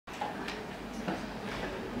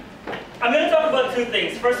I'm going to talk about two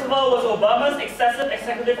things. First of all, was Obama's excessive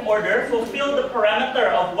executive order fulfill the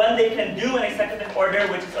parameter of when they can do an executive order,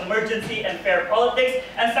 which is emergency and fair politics?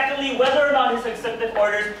 And secondly, whether or not his executive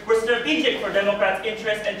orders were strategic for Democrats'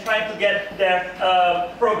 interest in trying to get their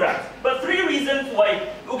programs. But three reasons why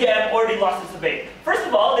UGM already lost this debate. First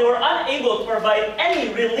of all, they were unable to provide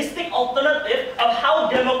any realistic alternative of how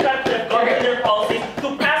Democrats could have gotten their policies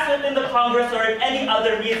to pass within the Congress or in any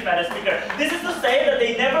other means, Madam Speaker. This is to say that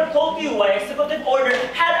they never told you why executive order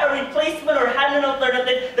had a replacement or had an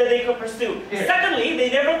alternative that they could pursue. Secondly,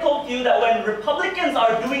 they never told you that when Republicans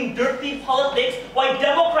are doing dirty politics, why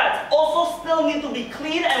Democrats also still need to be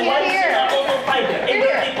clean and why they should not also fight in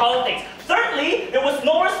dirty politics. Thirdly, there was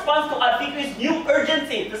no response to Adfikri's new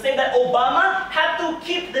urgency to say that Obama had to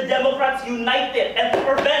keep the Democrats united and to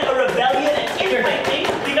prevent a rebellion and infighting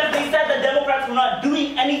because they said that Democrats were not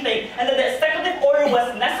doing anything and that the executive order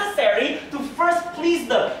was necessary to first please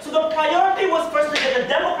them. So the priority was first to get the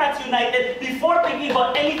Democrats united before thinking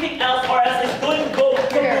about anything else, or else it's going to go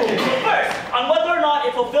kaboom. So first, on whether or not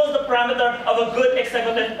it fulfills the parameter of a good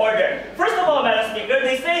executive order. First of all, Madam Speaker,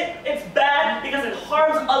 they say it's bad because it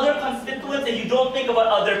harms other constituents and you don't think about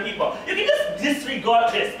other people. You can just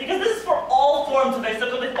disregard this because this is for all forms of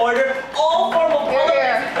executive order, all forms of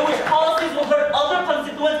politics in which policies will hurt other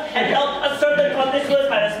constituents and help a certain constituents,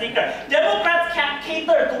 Madam Speaker. Democrats can't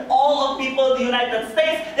cater to all of people in the United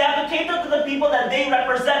States. They have to cater to the people that they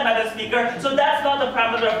represent, Madam Speaker. So that's not the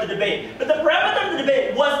parameter of the debate. But the parameter of the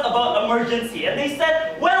debate was about emergency. And they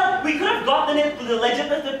said, well, we could have gotten it through the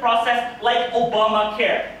legislative process like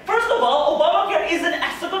Obamacare. First of all, Obamacare is an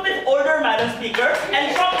executive order, Madam Speaker,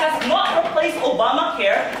 and Trump has not replaced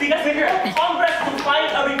Obamacare because we want Congress to find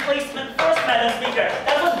a replacement first, Madam Speaker.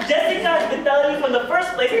 That's what Jessica has been telling you from the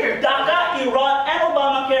first place. DACA, Iran, and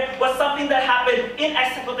Obamacare was something that happened in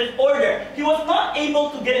executive order. He was not able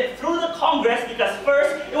to get it through the Congress because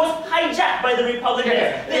first, it was hijacked by the Republicans.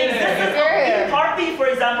 The existence of Tea Party, for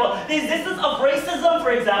example, the existence of racism,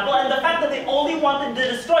 for example, and the fact that they only wanted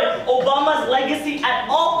to destroy Obama's legacy at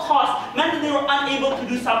all costs meant that they were unable to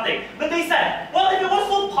do something. But they said, well, if it was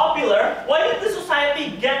so popular, why did the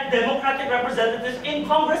society get Democratic representatives in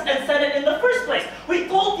Congress and Senate in the first place? We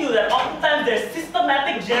told you that oftentimes there's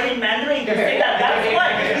systematic gerrymandering to say that that's why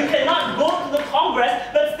you cannot go to the Congress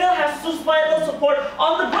but still have societal support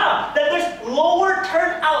on the ground, that there's lower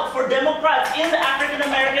turnout for Democrats in the African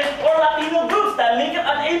American or Latino groups that make it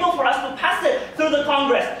unable for us to pass it through the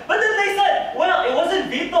Congress. But then they said, well, it wasn't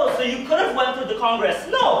vetoed, so you could have went through the Congress.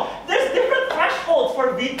 No, there's different thresholds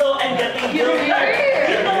for veto and getting bills done.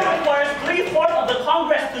 Veto requires 3/4 of the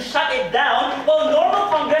Congress to shut it down, while normal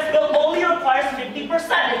Congress bill only requires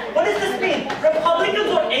 50%. What does this mean?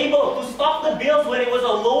 Republicans were able to stop the bills when it was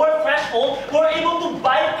a lower threshold, were able to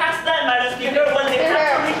bypass that, Madam Speaker, when they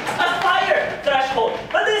had to reach a higher threshold.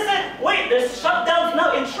 But they said, wait, there's shutdowns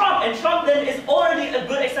now in Trump, and Trump then is already a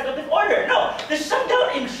good executive order. No, the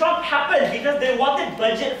shutdown in Trump happened because they wanted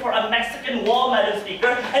budget for a Mexican wall, Madam Speaker,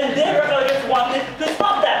 and their Republicans wanted to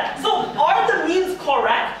stop that. So are the means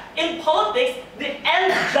correct? In politics, the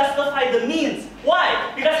ends justify the means.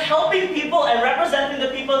 Why? Because helping people and representing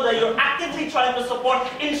the people that you're actively trying to support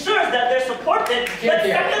ensures that they're supported. But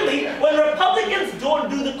secondly, when Republicans don't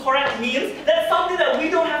do the correct means, that's something that we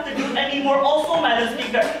don't have to do anymore also, Madam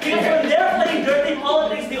Speaker. Because when they're playing dirty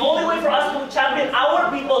politics, the only way for us to champion our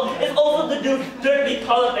people is also to do dirty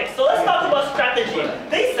politics. So let's talk about strategy.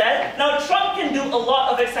 They said, now Trump can do a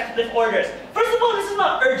lot of executive orders. First of all, this is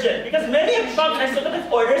not urgent because many of Trump's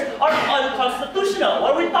executive orders are unconstitutional.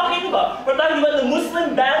 What are we talking about? We're talking about the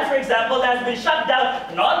Muslim ban, for example, that has been shut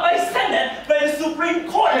down not by Senate, but the Supreme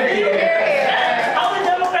Court. That's how the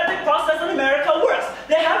democratic process in America works.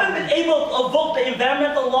 They haven't been able to evoke the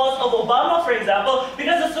environmental laws of Obama, for example,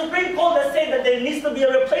 because the Supreme Court has said that there needs to be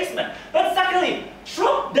a replacement. But secondly,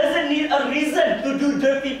 Trump doesn't need a reason to do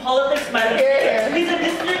dirty politics, Madam Speaker. He's a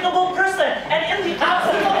despicable person. And in the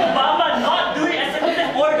absence of Obama not doing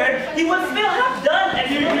executive order, he would still have done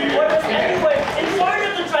executive orders anyway in order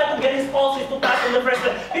to try to get his policies to pass in the first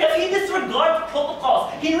place. Because he disregards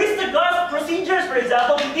protocols. He disregards procedures, for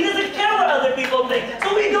example. He doesn't care what other people think.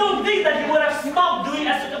 So we don't think that he would have stopped doing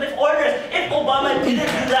executive orders if Obama didn't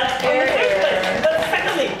do that in the first place. But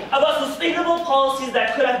secondly, about sustainable policies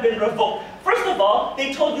that could have been revoked. First of all,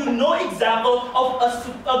 they told you no example of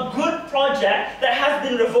a good project that has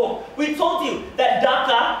been revoked. We told you that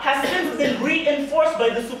DACA has since been reinforced by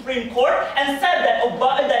the Supreme Court and said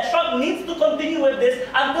that Trump needs to continue with this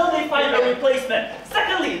until they find a replacement.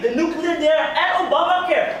 Secondly, the nuclear deal and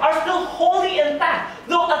Obamacare are still wholly intact.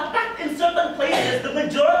 Though attacked in certain places, the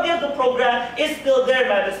majority of the program is still there,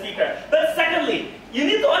 Madam Speaker. But secondly, you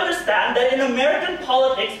need to understand understand that in American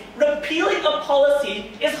politics, repealing a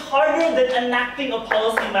policy is harder than enacting a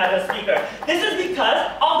policy, Madam Speaker. This is because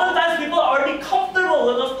oftentimes people are already comfortable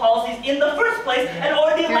with those policies in the first place and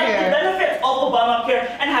already like the benefits of Obamacare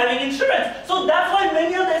and having insurance. So that's why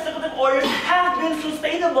many of the executive orders have been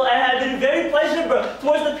sustainable and have been very pleasurable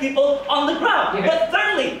towards the people on the ground. But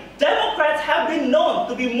thirdly, Democrats have been known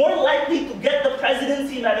to be more likely to get the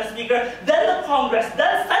presidency, Madam Speaker, than the Congress,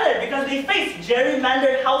 than Senate, because they face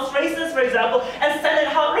gerrymandered House races, for example, and Senate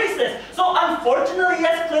House races. So unfortunately,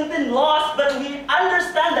 yes, Clinton lost, but we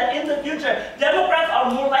understand that in the future, Democrats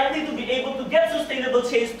are more likely to be able to get sustainable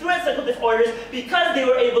change through executive orders because they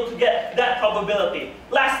were able to get that probability.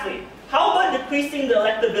 Lastly, how about decreasing the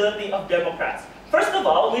electability of Democrats? First of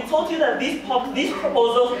all, we told you that these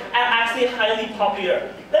proposals are actually highly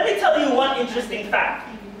popular. Let me tell you one interesting fact.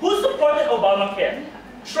 Who supported Obamacare?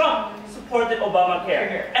 Trump supported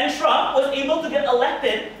Obamacare. And Trump was able to get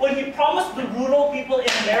elected when he promised the rural people in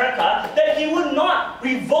America that he would not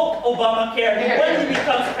revoke Obamacare when he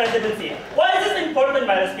becomes presidency. Why is this important,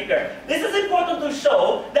 Madam Speaker? This is important to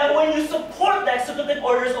show that when you support the executive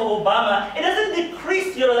orders of Obama, it doesn't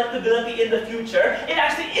decrease your electability in the future, it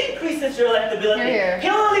actually increases your electability.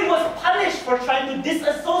 Hillary was punished for trying to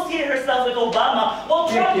disassociate herself with Obama, while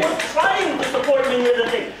Trump was trying to support many of the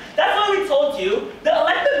things. That's why we told you the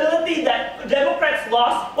electability that Democrats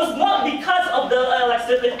lost was not because of the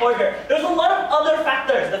legislative order. There's a lot of other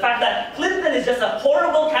factors. The fact that Clinton is just a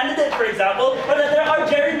horrible candidate, for example, or that there are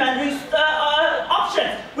gerrymandering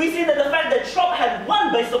options. We see that the fact that Trump had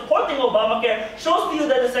won by supporting Obamacare shows to you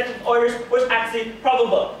that the executive orders was actually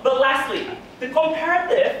probable. But lastly, the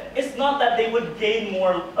comparative is not that they would gain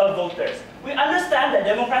more voters. We understand that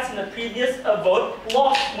Democrats in the previous vote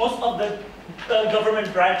lost most of the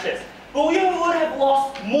government branches. But we would have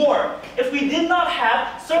lost more if we did not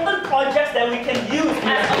have certain projects that we can use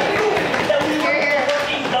as a proof that we were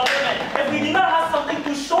working government. If we did not have something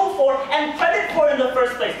to show for and credit for in the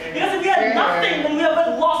first place. Because if we had nothing, then we would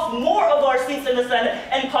have lost more of our seats in the Senate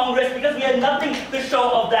and Congress because we had nothing to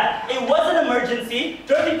show of that. It was an emergency.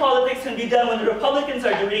 Dirty politics can be done when the Republicans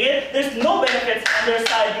are doing it. There's no benefits on their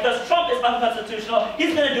side because Trump is unconstitutional.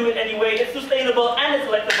 He's going to do it anyway. It's sustainable and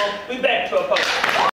it's electable. We beg to oppose.